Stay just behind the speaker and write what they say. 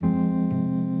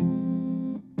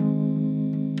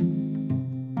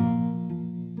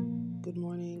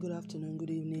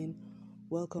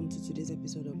welcome to today's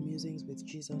episode of Musings with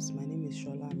Jesus. My name is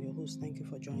Shola. I'm your host. Thank you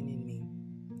for joining me.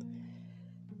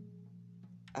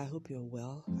 I hope you're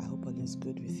well. I hope all is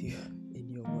good with you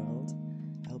in your world.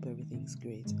 I hope everything's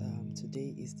great.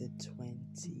 Today is the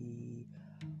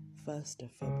 21st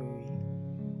of February,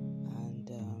 and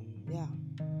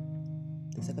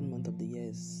the second month of the year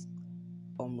is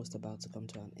almost about to come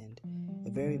to an end.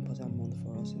 A very important month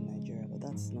for us in Nigeria, but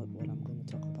that's not what I'm going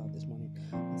to talk about this morning.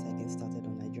 Once I get started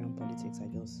on Nigerian politics, I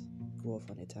just go off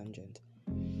on a tangent.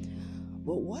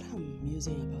 But what I'm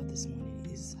musing about this morning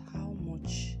is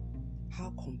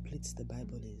how complete the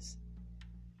Bible is,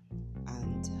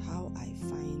 and how I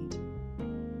find,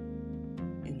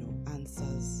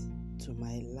 answers to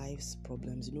my life's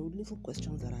problems, little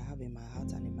questions that I have in my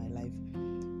heart and in my life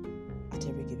at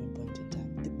every given point in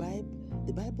time.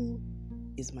 The Bible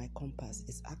is my compass.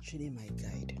 It's actually my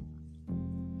guide.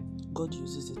 God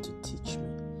uses it to teach me.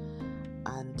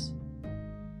 And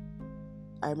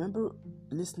I remember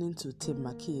listening to Tim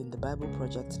McKee in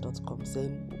thebibleproject.com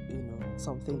saying,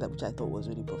 something which I thought was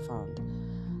really profound.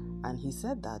 And he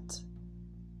said that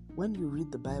when you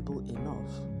read the Bible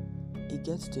enough, it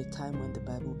gets to a time when the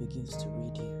Bible begins to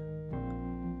read you.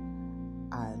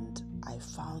 And I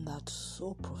found that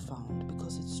so profound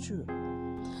because it's true.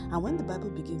 And when the Bible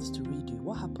begins to read you,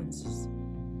 what happens is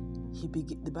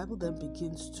the Bible then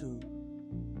begins to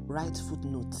write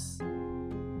footnotes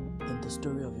in the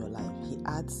story of your life. He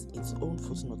adds its own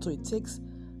footnote. So it takes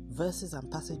verses and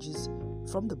passages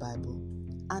from the Bible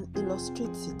and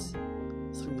illustrates it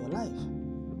through your life.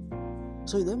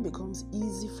 So it then becomes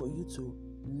easy for you to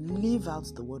live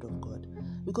out the Word of God,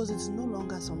 because it's no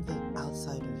longer something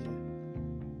outside of you.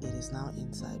 It is now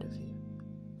inside of you.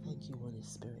 Thank you, Holy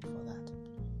Spirit, for that.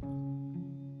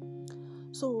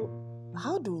 So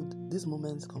how do these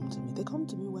moments come to me? They come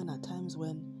to me when at times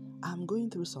when I'm going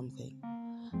through something,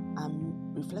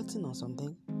 I'm reflecting on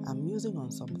something, I'm musing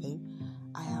on something,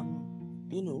 I am,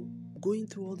 going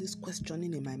through all this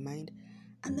questioning in my mind,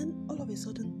 and then all of a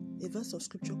sudden a verse of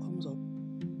scripture comes up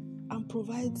and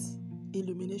provides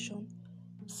illumination,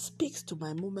 speaks to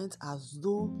my moment as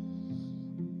though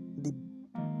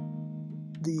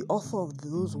the author of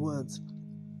those words,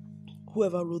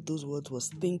 whoever wrote those words, was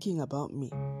thinking about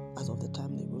me as of the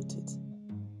time they wrote it.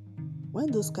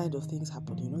 When those kind of things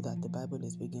happen, you know that the Bible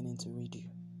is beginning to read you.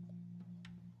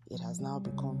 It has now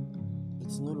become,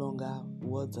 it's no longer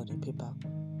words on a paper.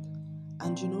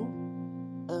 And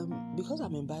because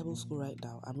I'm in Bible school right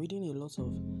now, I'm reading a lot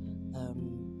of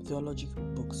theology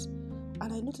books.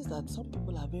 And I noticed that some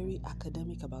people are very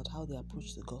academic about how they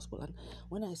approach the gospel. And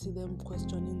when I see them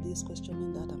questioning this,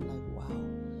 questioning that, I'm like, wow.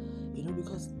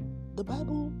 Because the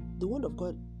Bible, the Word of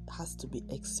God, has to be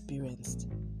experienced.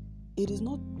 It is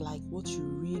not like what you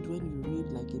read when you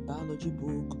read like a biology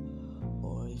book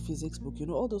or a physics book.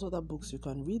 All those other books, you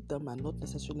can read them and not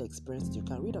necessarily experience it. You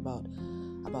can read about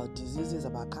diseases,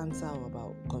 about cancer, or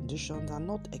about conditions and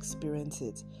not experience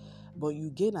it. But you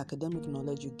gain academic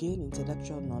knowledge, you gain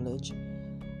intellectual knowledge,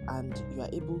 and you are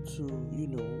able to,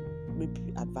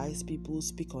 maybe advise people,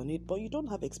 speak on it, but you don't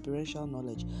have experiential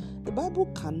knowledge. The Bible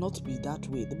cannot be that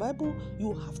way. The Bible,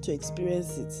 you have to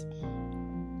experience it.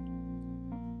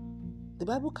 The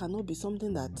Bible cannot be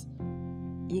something that,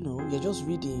 you're just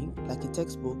reading like a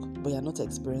textbook, but you're not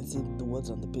experiencing the words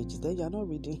on the pages. Then you're not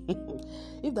reading.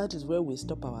 If that is where we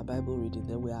stop our Bible reading,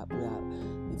 then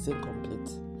it's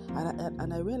incomplete.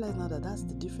 And I realize now that that's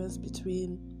the difference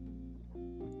between,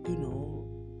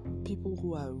 people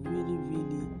who are really,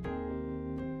 really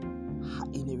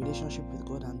in a relationship with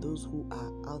God and those who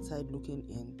are outside looking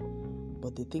in,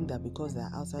 but they think that because they're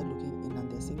outside looking in and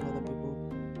they're seeing other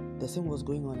people, they're seeing what's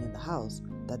going on in the house,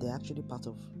 that they're actually part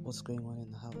of what's going on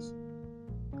in the house.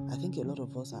 I think a lot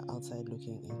of us are outside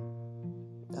looking in.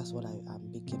 That's what I'm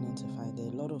beginning to find. There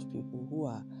are a lot of people who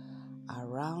are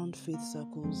around faith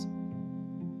circles,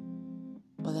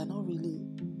 but they're not really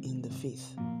in the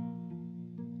faith.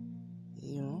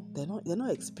 They're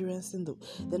not experiencing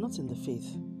they're not in the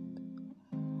faith.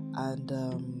 And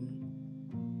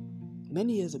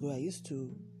many years ago, I used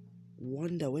to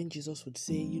wonder when Jesus would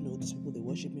say, these people, they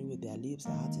worship me with their lips,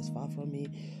 their heart is far from me.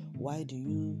 Why do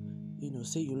you,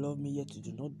 say you love me, yet you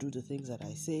do not do the things that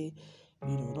I say?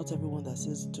 Not everyone that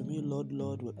says to me, Lord,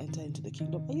 Lord, will enter into the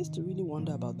kingdom. I used to really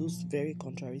wonder about those very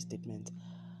contrary statements.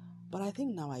 But I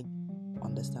think now I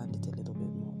understand it a little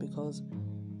bit more, because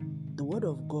the Word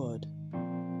of God,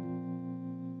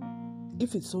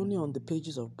 if it's only on the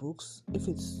pages of books, if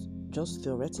it's just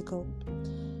theoretical,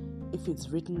 if it's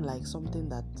written like something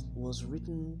that was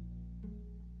written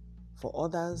for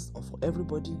others or for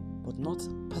everybody, but not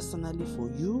personally for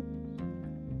you,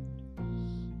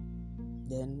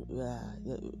 then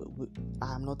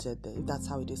I'm not yet there. If that's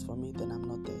how it is for me, then I'm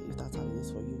not there. If that's how it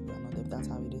is for you, you're not there. If that's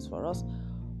how it is for us,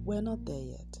 we're not there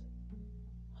yet.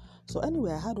 So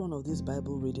anyway, I had one of these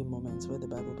Bible reading moments where the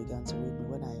Bible began to read me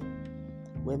when I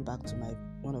went back to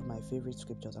one of my favorite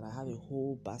scriptures, and I have a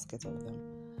whole basket of them.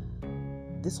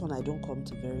 This one I don't come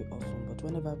to very often, but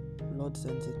whenever Lord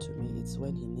sends it to me, it's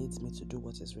when He needs me to do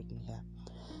what is written here.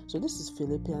 So this is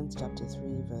Philippians chapter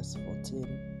 3, verse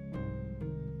 14.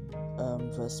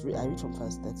 I read from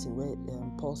verse 13, where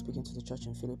Paul speaking to the church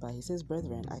in Philippi, he says,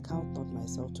 "Brethren, I count not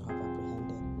myself to have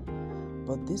apprehended,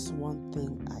 but this one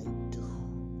thing I do,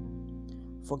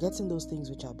 forgetting those things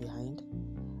which are behind,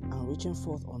 and reaching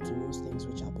forth unto those things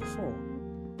which are before,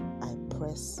 I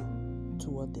press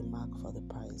toward the mark for the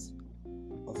prize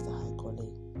of the high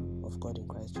calling of God in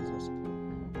Christ Jesus.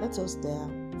 Let us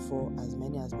therefore, as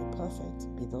many as be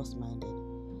perfect, be thus minded.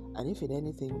 And if in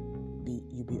anything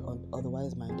you be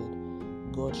otherwise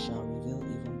minded, God shall reveal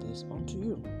even this unto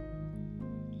you."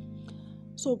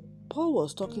 So Paul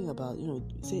was talking about, he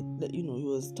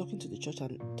was talking to the church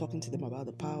and talking to them about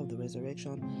the power of the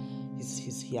resurrection.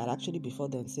 He had actually before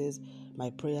then says,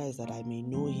 "My prayer is that I may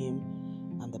know Him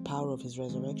and the power of His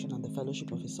resurrection and the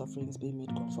fellowship of His sufferings, being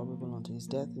made conformable unto His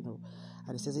death."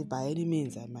 And he says, "If by any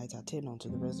means I might attain unto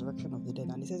the resurrection of the dead."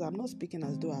 And he says, "I'm not speaking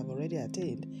as though I've already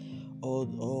attained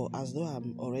or as though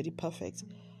I'm already perfect,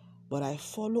 but I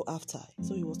follow after."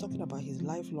 So he was talking about his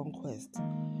lifelong quest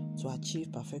to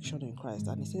achieve perfection in Christ.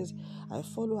 And he says, "I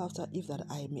follow after, if that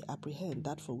I may apprehend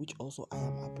that for which also I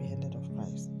am apprehended of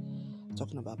Christ."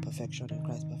 Talking about perfection in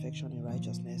Christ, perfection in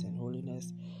righteousness and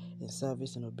holiness, in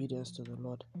service and obedience to the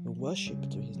Lord, in worship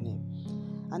to His name.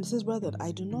 And he says, "Brother,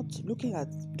 I do not, looking at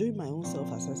doing my own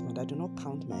self-assessment, I do not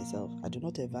count myself, I do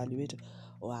not evaluate,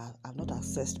 or I've not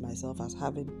assessed myself as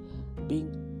having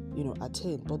been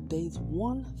attained. But there is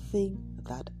one thing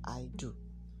that I do."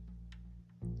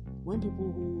 When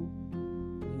people who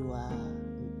you are,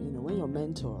 when your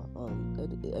mentor or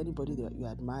anybody that you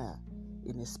admire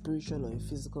in a spiritual or a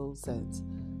physical sense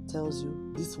tells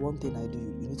you, "This one thing I do,"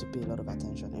 you need to pay a lot of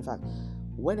attention. In fact,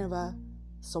 whenever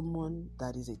someone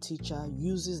that is a teacher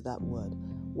uses that word,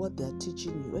 what they're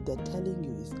teaching you, what they're telling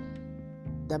you is,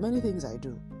 there are many things I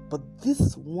do, but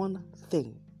this one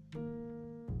thing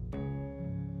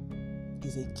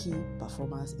is a key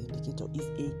performance indicator, is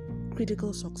a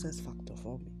critical success factor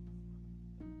for me.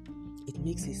 It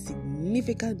makes a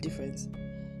significant difference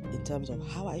in terms of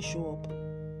how I show up,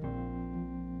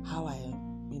 how I am,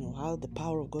 how the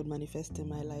power of God manifests in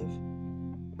my life,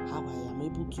 how I am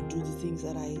able to do the things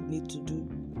that I need to do,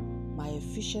 my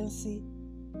efficiency,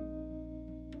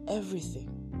 everything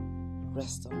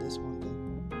rests on this one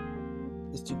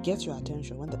thing. Is to get your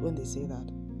attention. When they say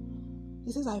that,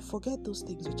 he says, "I forget those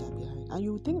things which are behind." And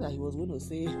you would think that he was going to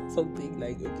say something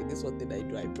like, "Okay, this one thing I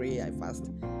do, I pray, I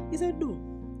fast." He said, "No,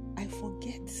 I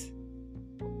forget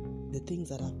the things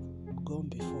that have gone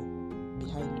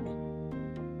behind me.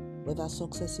 Whether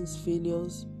successes,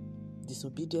 failures,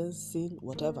 disobedience, sin,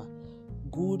 whatever,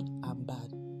 good and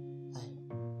bad, I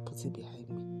put it behind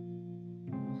me.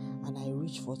 And I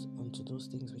reach forth unto those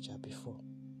things which are before.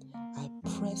 I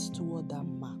press toward that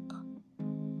mark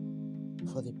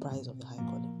for the prize of the high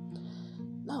calling."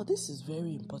 Now, this is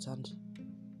very important,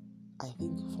 I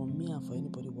think, for me and for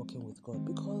anybody working with God,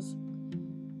 because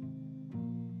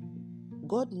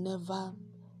God never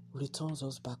returns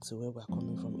us back to where we're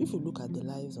coming from. If you look at the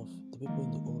lives of the people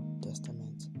in the Old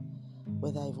Testament,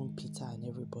 whether even Peter and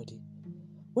everybody,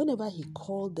 whenever He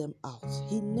called them out,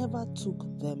 He never took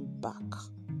them back.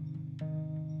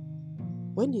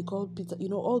 When He called Peter,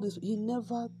 all this,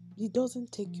 He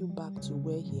doesn't take you back to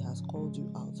where He has called you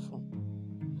out from.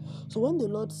 So when the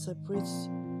Lord separates,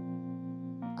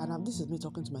 and this is me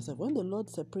talking to myself, when the Lord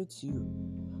separates you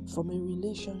from a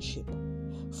relationship,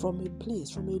 from a place,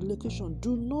 from a location,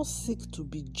 do not seek to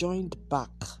be joined back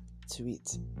to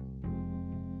it.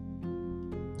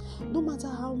 No matter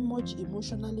how much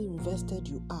emotionally invested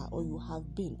you are or you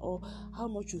have been, or how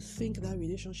much you think that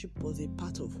relationship was a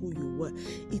part of who you were,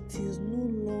 it is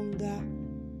no longer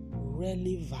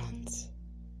relevant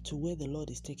to where the Lord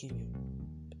is taking you.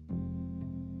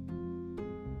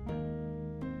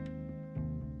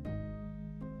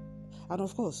 And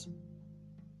of course,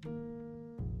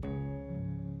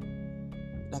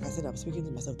 like I said, I'm speaking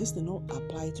to myself. This does not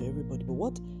apply to everybody. But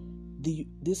what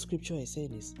this scripture is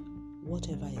saying is,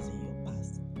 whatever is in your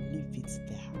past, leave it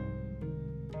there.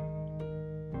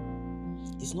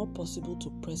 It's not possible to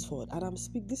press forward. And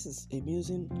this is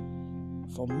amusing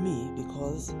for me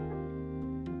because,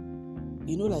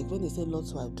 like when they say,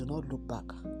 "Lord's wife, do not look back,"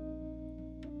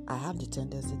 I have the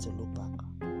tendency to look back.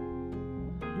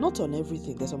 Not on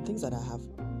everything. There's some things that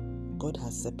God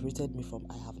has separated me from.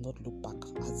 I have not looked back.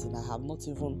 As in, I have not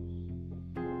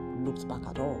even looked back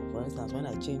at all. For instance, when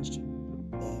I changed,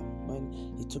 when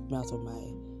He took me out of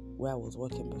where I was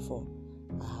working before,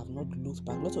 I have not looked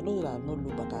back. Not that I have not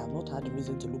looked back. I have not had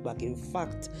reason to look back. In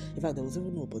fact, there was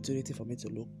even no opportunity for me to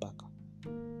look back.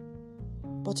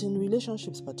 But in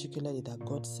relationships, particularly that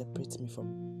God separates me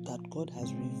from, that God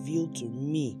has revealed to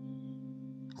me,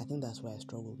 I think that's where I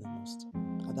struggle the most.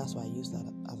 And that's why I use that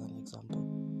as an example.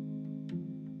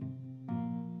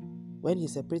 When He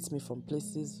separates me from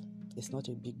places, it's not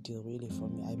a big deal really for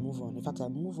me. I move on. In fact, I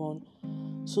move on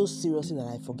so seriously that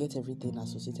I forget everything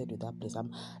associated with that place.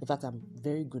 I'm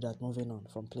very good at moving on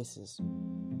from places,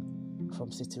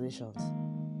 from situations.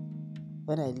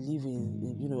 When I live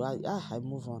I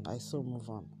move on. I so move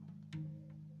on.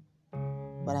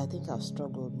 But I think I've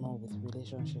struggled more with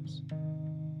relationships.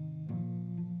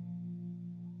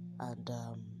 And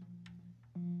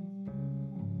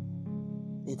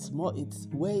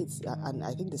and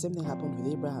I think the same thing happened with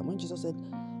Abraham. When Jesus said,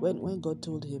 when God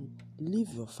told him,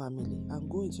 leave your family and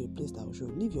go into a place that will show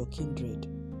you, leave your kindred.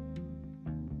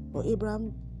 But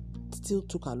Abraham still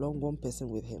took along one person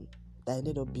with him that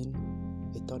ended up being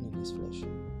a thorn in his flesh.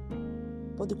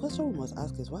 But the question we must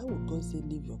ask is, why would God say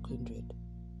leave your kindred?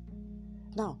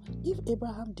 Now, if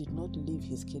Abraham did not leave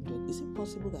his kindred, is it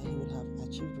possible that he would have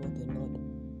achieved what the Lord,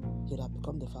 he would have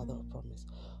become the father of promise?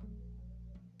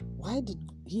 Why did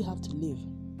he have to leave?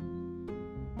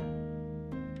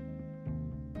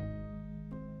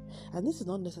 And this is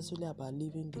not necessarily about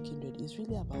leaving the kindred. It's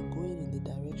really about going in the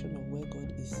direction of where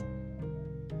God is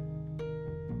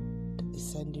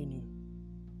sending you.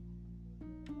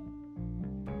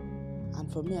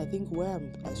 And for me, I think where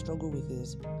I struggle with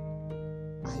is,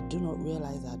 I do not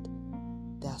realize that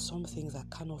there are some things that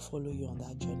cannot follow you on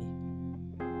that journey.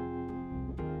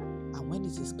 And when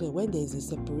it is clear, when there is a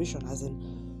separation, as in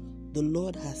the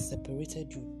Lord has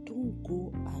separated you, don't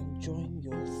go and join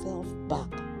yourself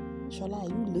back. Shola, are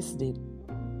you listening?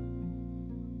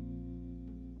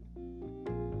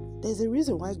 There's a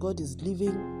reason why God is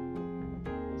leaving,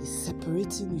 He's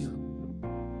separating you.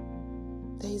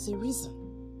 There is a reason.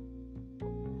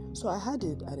 So I had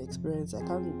an experience. I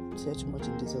can't share too much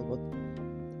in detail, but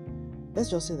let's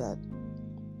just say that,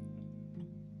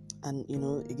 and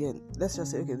again, let's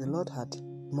just say, okay, the Lord had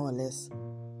more or less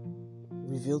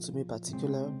revealed to me a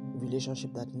particular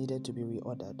relationship that needed to be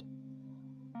reordered.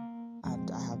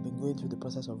 And I have been going through the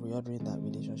process of reordering that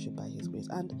relationship by His grace.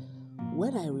 And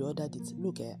when I reordered it,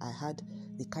 I had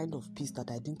the kind of peace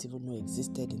that I didn't even know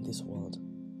existed in this world.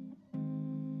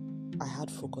 I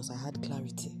had focus, I had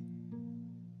clarity.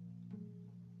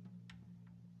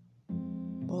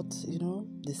 But,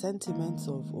 the sentiments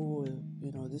of,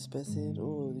 this person,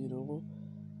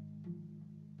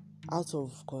 out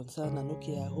of concern and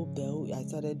I hope I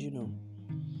started,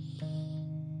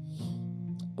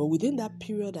 But within that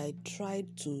period, I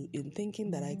tried to, in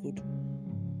thinking that I could,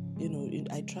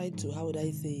 I tried to, how would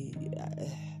I say, I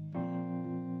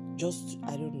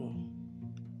don't know,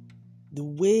 the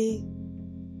way,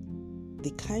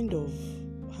 the kind of,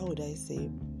 how would I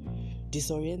say,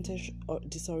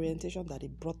 disorientation that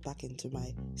it brought back into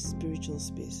my spiritual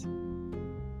space.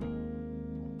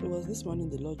 It was this morning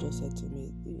the Lord just said to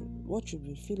me, what you've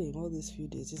been feeling all these few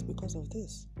days is because of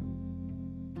this.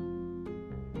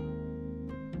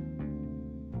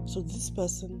 So this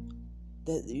person,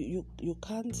 that you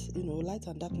can't, light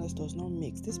and darkness does not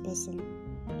mix. This person,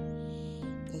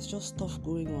 there's just stuff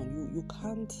going on. You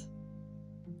can't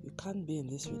be in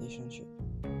this relationship.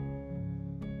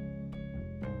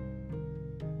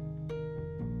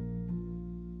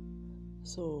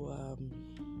 So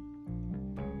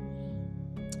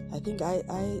I think my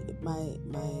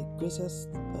greatest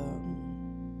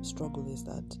struggle is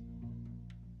that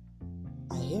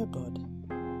I hear God,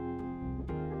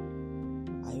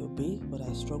 I obey, but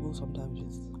I struggle sometimes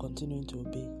with continuing to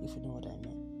obey, if you know what I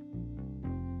mean.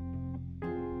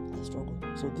 I struggle.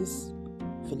 So this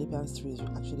Philippians 3 is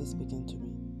actually speaking to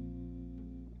me,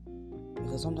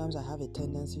 because sometimes I have a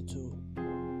tendency to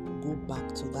go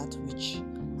back to that which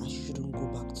I shouldn't go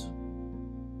back to.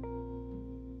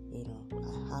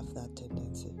 I have that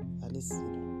tendency. At least,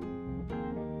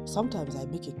 sometimes I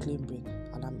make a clean break,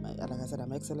 and like I said,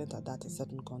 I'm excellent at that in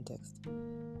certain contexts.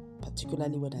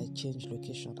 Particularly when I change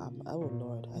location,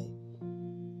 Lord,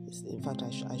 in fact,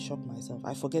 I shock myself.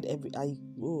 I forget I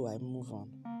move on.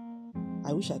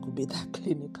 I wish I could be that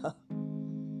clinical.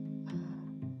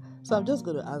 So I'm just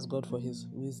going to ask God for His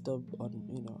wisdom on,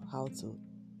 how to.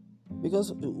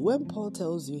 Because when Paul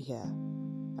tells you here,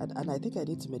 and I think I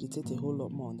need to meditate a whole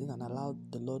lot more on this and allow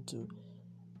the Lord to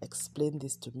explain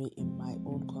this to me in my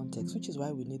own context, which is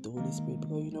why we need the Holy Spirit.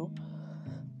 Because,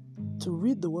 to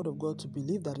read the Word of God, to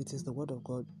believe that it is the Word of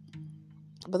God,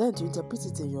 but then to interpret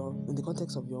it in the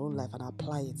context of your own life and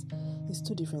apply it, it's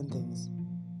two different things.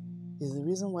 It's the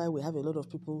reason why we have a lot of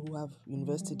people who have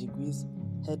university degrees,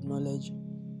 head knowledge,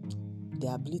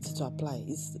 the ability to apply.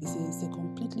 It's a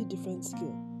completely different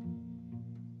skill.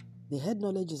 The head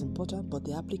knowledge is important, but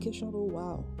the application, oh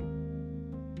wow.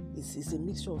 It's a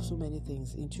mixture of so many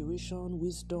things: intuition,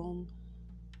 wisdom,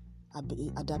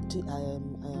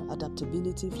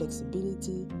 adaptability,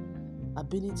 flexibility,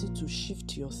 ability to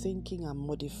shift your thinking and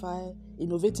modify,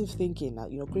 innovative thinking,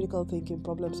 critical thinking,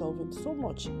 problem solving, so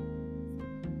much.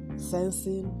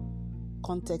 Sensing,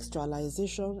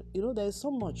 contextualization, there is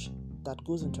so much that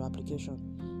goes into application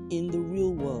in the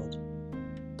real world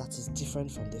that is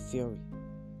different from the theory.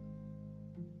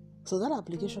 So that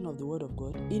application of the Word of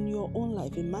God in your own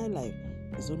life, in my life,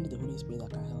 is only the Holy Spirit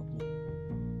that can help me.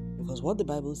 Because what the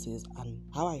Bible says and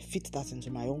how I fit that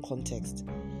into my own context.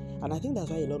 And I think that's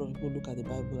why a lot of people look at the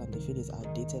Bible and they feel it's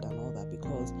outdated and all that,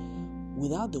 because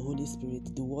without the Holy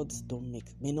Spirit, the words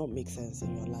may not make sense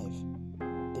in your life.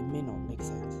 They may not make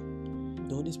sense.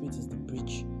 The Holy Spirit is the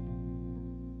bridge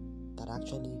that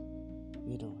actually,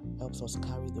 helps us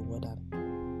carry the word and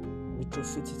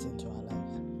retrofit it into our life.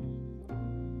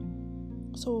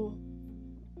 So,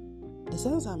 the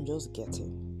sense I'm just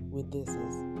getting with this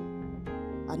is,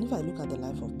 and if I look at the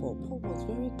life of Paul was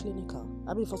very clinical.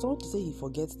 I mean, for someone to say he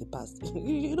forgets the past,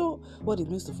 you know what it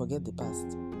means to forget the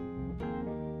past.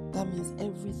 That means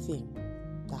everything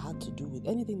that had to do with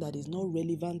anything that is not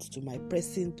relevant to my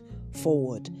present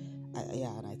forward.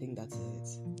 And I think that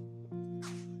is it.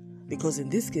 Because in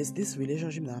this case, this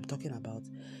relationship that I'm talking about,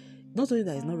 not only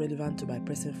that is not relevant to my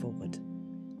present forward,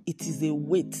 it is a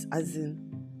weight, as in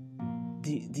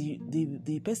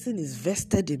the person is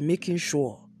vested in making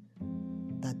sure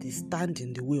that they stand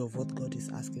in the way of what God is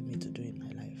asking me to do in my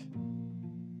life.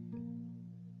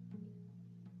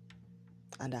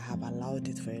 And I have allowed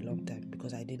it for a long time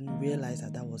because I didn't realize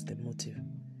that was the motive.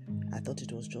 I thought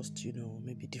it was just,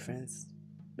 maybe difference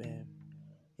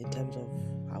in terms of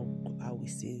how we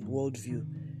see worldview,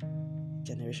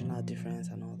 generational difference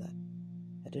and all that.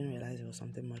 I didn't realize it was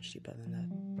something much deeper than that.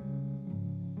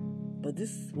 But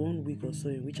this 1 week or so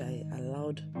in which I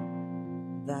allowed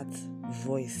that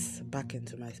voice back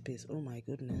into my space, oh my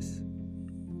goodness.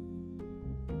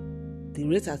 The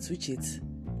rate at which it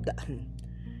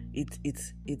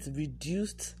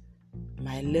reduced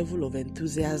my level of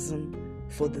enthusiasm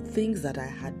for the things that I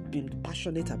had been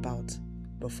passionate about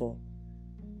before.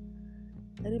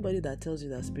 Anybody that tells you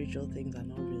that spiritual things are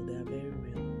not real, they are very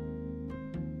real.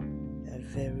 They are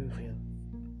very real.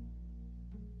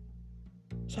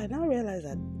 So I now realize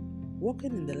that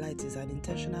walking in the light is an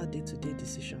intentional day-to-day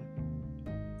decision.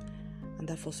 And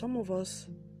that for some of us,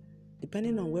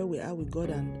 depending on where we are with God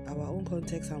and our own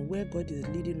context and where God is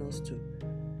leading us to,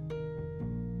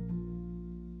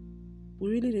 we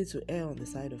really need to err on the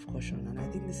side of caution. And I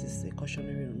think this is a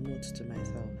cautionary note to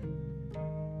myself.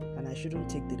 And I shouldn't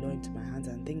take the law into my hands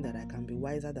and think that I can be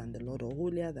wiser than the Lord or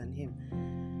holier than Him.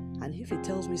 And if He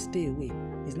tells me stay away,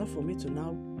 it's not for me to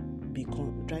now be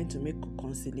trying to make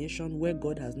conciliation where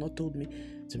God has not told me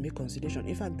to make conciliation.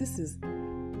 In fact,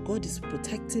 God is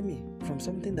protecting me from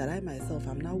something that I myself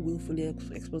am now willfully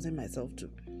exposing myself to.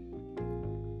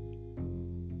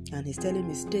 And He's telling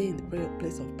me stay in the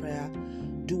place of prayer,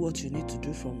 do what you need to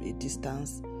do from a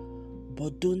distance,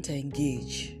 but don't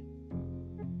engage.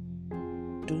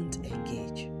 Don't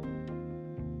engage.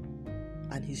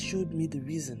 And He showed me the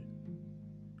reason.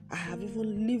 I have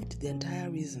even lived the entire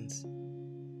reasons.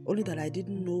 Only that I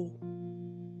didn't know,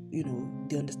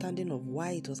 the understanding of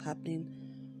why it was happening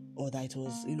or that it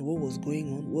was, what was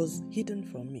going on was hidden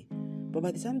from me. But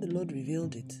by the time the Lord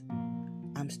revealed it,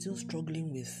 I'm still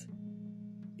struggling with,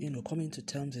 coming to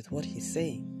terms with what He's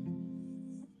saying.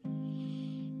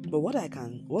 But what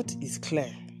is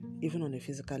clear, even on a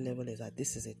physical level, is that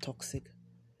this is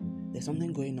there's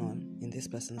something going on in this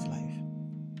person's life.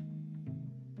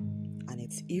 And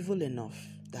it's evil enough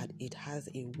that it has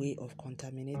a way of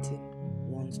contaminating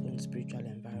one's own spiritual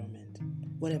environment.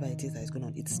 Whatever it is that is going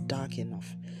on, it's dark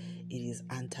enough. It is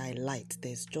anti-light.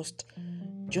 There's just,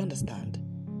 do you understand?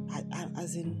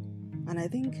 And I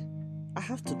think I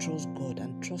have to trust God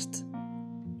and trust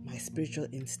my spiritual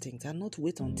instinct and not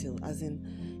wait until,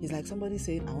 it's like somebody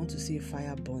saying, I want to see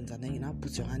fire burns, and then you now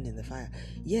put your hand in the fire.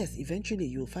 Yes, eventually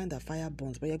you'll find that fire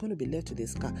burns, but you're going to be left with a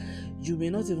scar. You may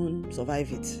not even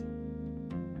survive it.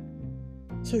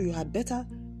 So you had better,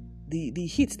 the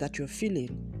heat that you're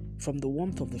feeling from the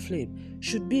warmth of the flame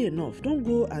should be enough. Don't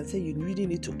go and say you really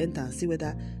need to enter and see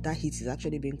whether that heat is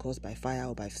actually being caused by fire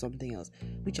or by something else,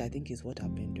 which I think is what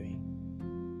I've been doing.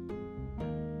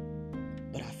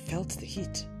 But I felt the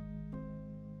heat,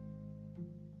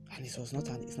 and it's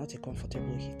not a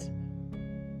comfortable heat.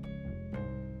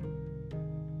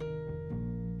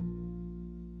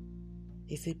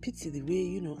 It's a pity the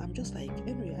way, I'm just like,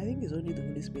 anyway, I think it's only the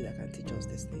Holy Spirit that can teach us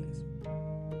these things.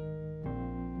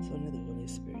 It's only the Holy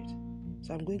Spirit.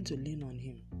 So I'm going to lean on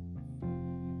Him.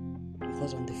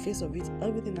 Because on the face of it,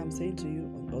 everything I'm saying to you,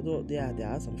 although there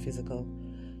are some physical,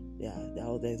 there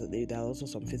are also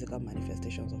some physical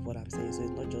manifestations of what I'm saying. So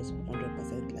it's not just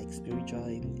 100% like spiritual,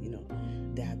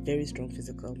 there are very strong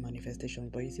physical manifestations.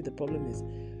 But you see, the problem is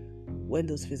when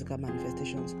those physical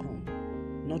manifestations come,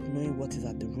 not knowing what is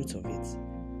at the root of it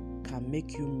can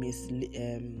make you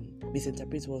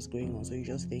misinterpret what's going on. So you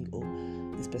just think, oh,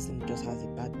 this person just has a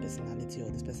bad personality, or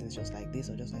this person is just like this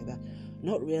or just like that,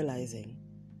 not realizing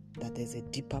that there's a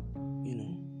deeper,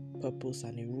 purpose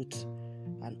and a root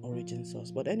and origin source.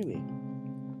 But anyway,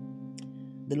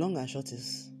 the long and short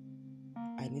is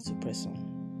I need to press on.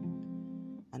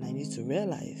 And I need to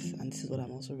realize, and this is what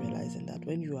I'm also realizing, that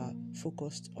when you are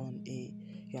focused on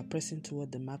you are pressing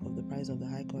toward the mark of the prize of the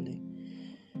high calling,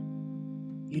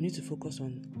 you need to focus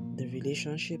on the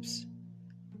relationships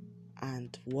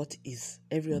and what is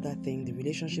every other thing, the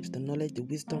relationships, the knowledge, the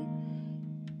wisdom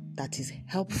that is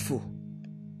helpful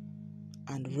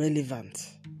and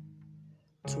relevant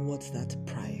towards that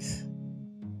prize.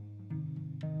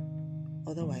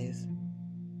 Otherwise,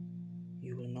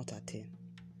 you will not attain.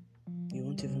 You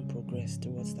won't even progress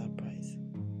towards that prize.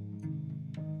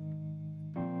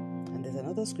 And there's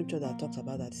another scripture that talks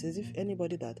about that. It says, if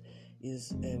anybody that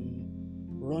is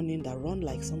run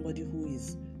like somebody who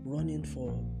is running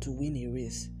to win a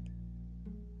race.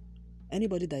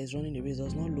 Anybody that is running a race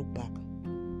does not look back.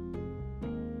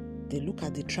 They look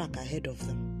at the track ahead of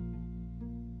them.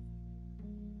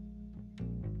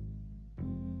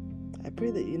 I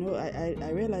pray that,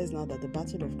 I realize now that the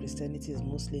battle of Christianity is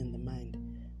mostly in the mind.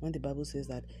 When the Bible says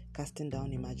that casting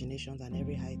down imaginations and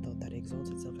every high thought that exalts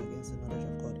itself against the knowledge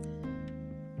of God.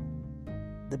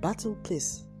 The battle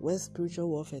place where spiritual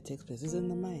warfare takes place is in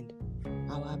the mind.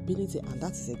 Our ability, and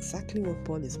that is exactly what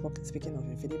Paul is speaking of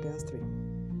in Philippians 3.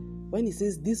 When he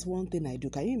says, this one thing I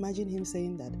do, can you imagine him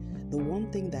saying that the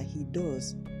one thing that he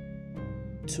does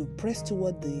to press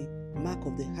toward the mark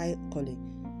of the high calling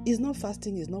is not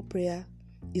fasting, is not prayer,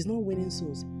 is not winning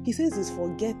souls. He says it's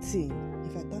forgetting. In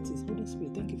fact, that is Holy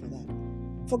Spirit. Thank you for that.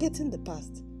 Forgetting the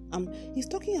past. He's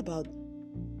talking about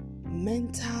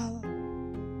mental,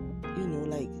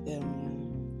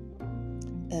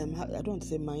 I don't want to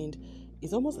say mind.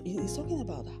 It's almost, he's talking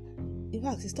about, in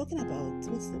fact, he's talking about,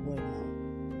 what's the word now?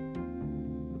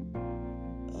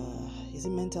 Is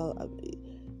it mental?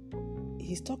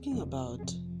 He's talking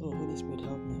about, Holy Spirit,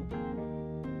 help me.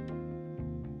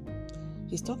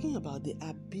 He's talking about the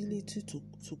ability to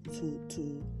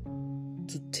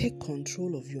take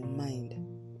control of your mind.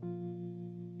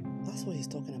 That's what he's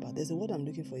talking about. There's a word I'm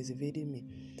looking for, is evading me.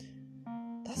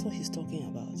 That's what he's talking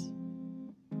about.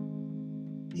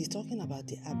 He's talking about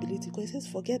the ability, because he says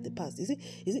forget the past. Is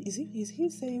he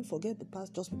saying forget the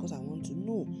past just because I want to?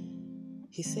 No.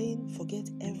 He's saying forget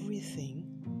everything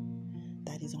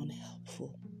that is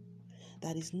unhelpful,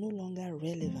 that is no longer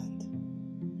relevant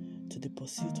to the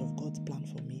pursuit of God's plan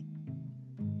for me,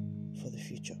 for the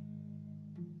future,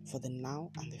 for the now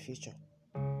and the future.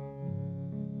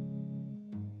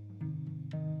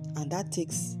 And that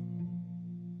takes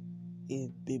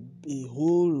a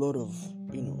whole lot of,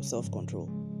 self-control,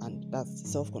 and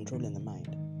that's self-control in the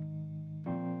mind.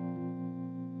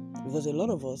 Because a lot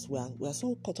of us, we are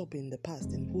so caught up in the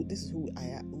past, and this is who I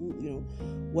am,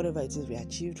 whatever it is we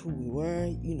achieved, who we were,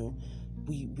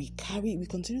 we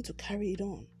continue to carry it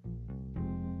on.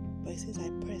 But he says,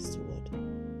 I press toward.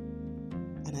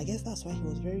 And I guess that's why he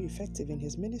was very effective in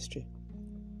his ministry.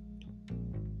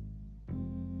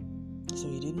 So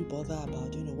he didn't bother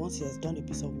about, once he has done a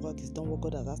piece of work, he's done what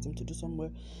God has asked him to do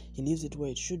somewhere, he leaves it where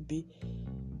it should be.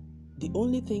 The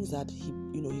only things that he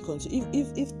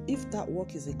if that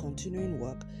work is a continuing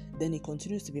work, then it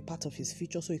continues to be part of his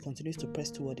future, so he continues to press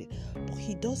toward it. But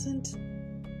he doesn't,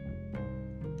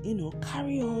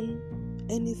 carry on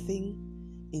anything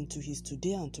into his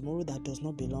today and tomorrow that does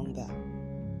not belong there.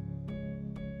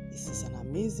 This is an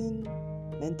amazing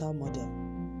mental model.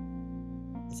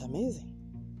 It's amazing.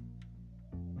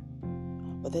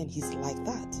 But then he's like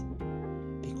that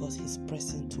because he's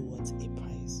pressing towards a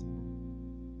prize.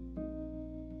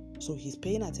 So he's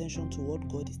paying attention to what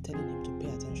God is telling him to pay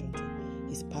attention to.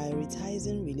 He's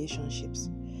prioritizing relationships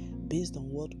based on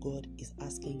what God is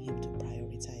asking him to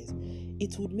prioritize,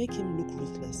 it would make him look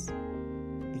ruthless.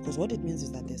 Because what it means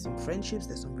is that there's some friendships,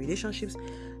 there's some relationships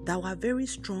that were very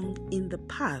strong in the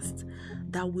past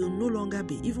that will no longer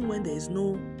be, even when there is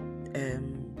no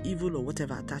evil or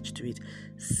whatever attached to it,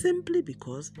 simply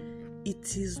because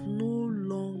it is no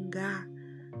longer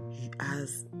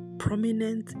as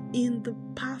prominent in the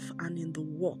path and in the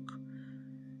walk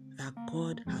that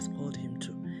God has called him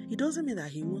to. It doesn't mean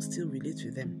that he won't still relate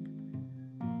with them,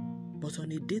 but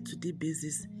on a day-to-day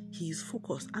basis, he is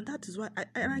focused. And that is why,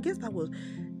 I guess that was,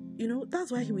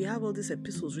 that's why we have all these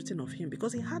epistles written of him,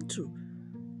 because he had to.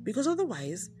 Because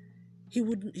otherwise, he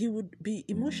would be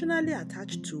emotionally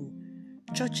attached to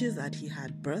churches that he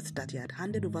had birthed, that he had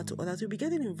handed over to others. He'll be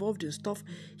getting involved in stuff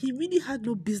he really had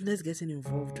no business getting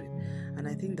involved with. And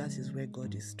I think that is where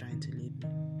God is trying to lead me.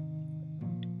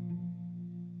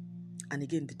 And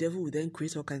again, the devil will then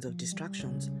create all kinds of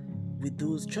distractions with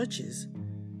those churches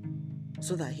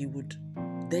so that he would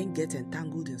then get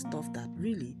entangled in stuff that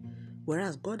really,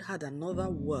 whereas God had another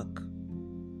work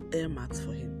earmarked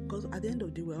for him. Because at the end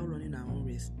of the day, we're all running our own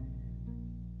race.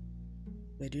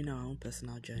 We're doing our own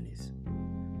personal journeys.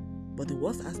 But the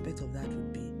worst aspect of that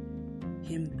would be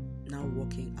him now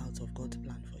walking out of God's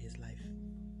plan for his life.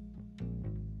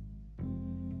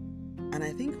 And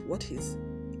I think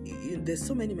there's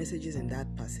so many messages in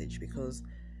that passage, because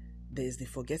there's the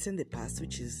forgetting the past,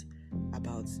 which is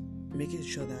about making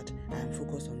sure that I am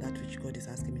focused on that which God is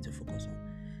asking me to focus on.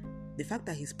 The fact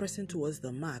that he's pressing towards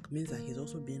the mark means that he's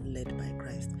also being led by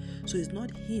Christ. So it's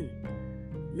not him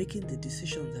making the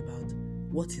decisions about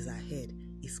what is ahead,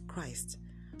 it's Christ.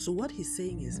 So what he's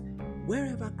saying is,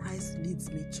 wherever Christ leads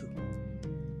me to,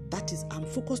 that is, I'm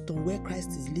focused on where Christ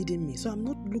is leading me. So I'm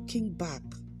not looking back.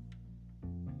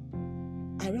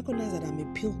 I recognize that I'm a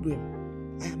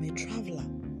pilgrim. I am a traveler.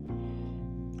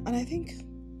 And I think,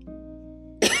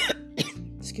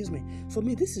 excuse me, for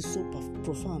me, this is so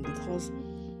profound, because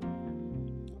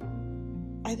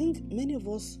I think many of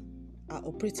us are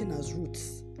operating as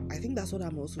roots. I think that's what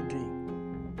I'm also doing.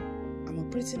 I'm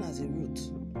operating as a root.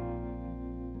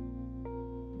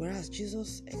 Whereas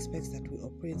Jesus expects that we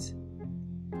operate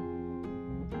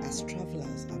as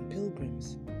travelers and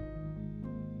pilgrims,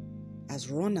 as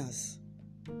runners,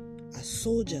 as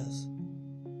soldiers.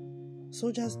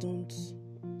 Soldiers don't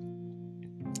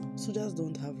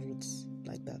have roots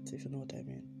like that, if you know what I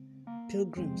mean.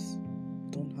 Pilgrims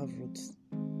don't have roots.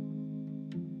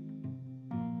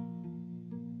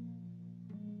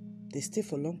 They stay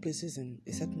for long places in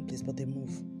a certain place, but they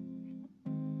move.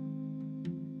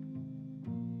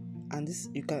 And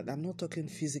I'm not talking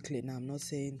physically now. I'm not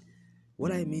saying,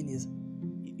 what I mean is,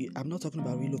 I'm not talking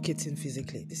about relocating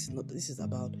physically. This is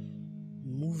about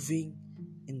moving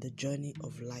in the journey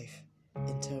of life,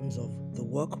 in terms of the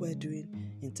work we're doing,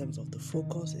 in terms of the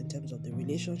focus, in terms of the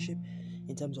relationship,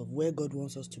 in terms of where God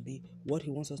wants us to be, what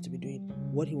he wants us to be doing,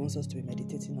 what he wants us to be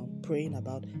meditating on, praying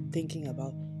about, thinking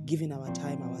about, giving our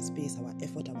time, our space, our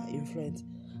effort, our influence,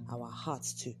 our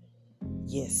hearts to.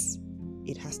 Yes,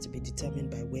 it has to be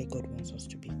determined by where God wants us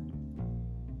to be.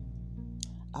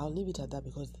 I'll leave it at that,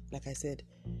 because, like I said,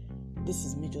 this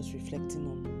is me just reflecting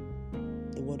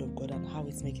on the Word of God and how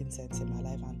it's making sense in my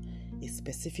life, and a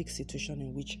specific situation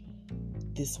in which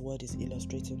this word is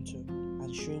illustrating to,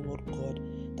 and showing what God,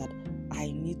 that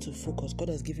I need to focus. God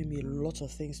has given me a lot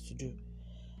of things to do,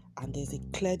 and there's a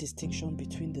clear distinction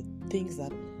between the things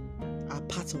that are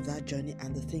part of that journey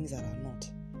and the things that are not.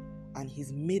 And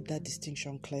he's made that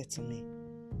distinction clear to me.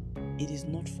 It is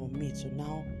not for me to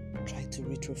now try to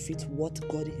retrofit what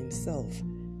God himself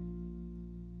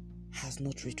has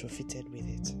not retrofitted with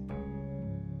it.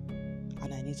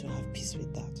 And I need to have peace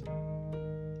with that.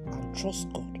 And trust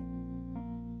God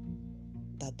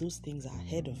that those things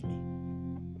ahead of me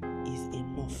is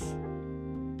enough.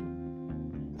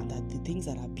 And that the things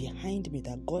that are behind me,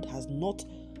 that God has not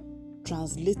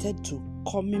translated to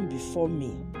coming before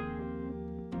me,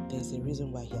 there's a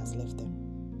reason why he has left them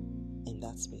in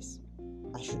that space.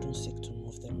 I shouldn't seek to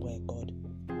move them where God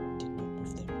did not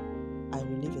move them. I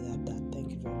will leave it at that.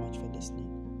 Thank you very much for listening.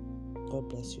 God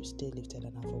bless you. Stay lifted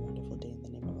and have a wonderful day in the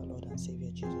name of our Lord and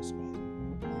Savior Jesus Christ.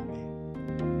 Amen.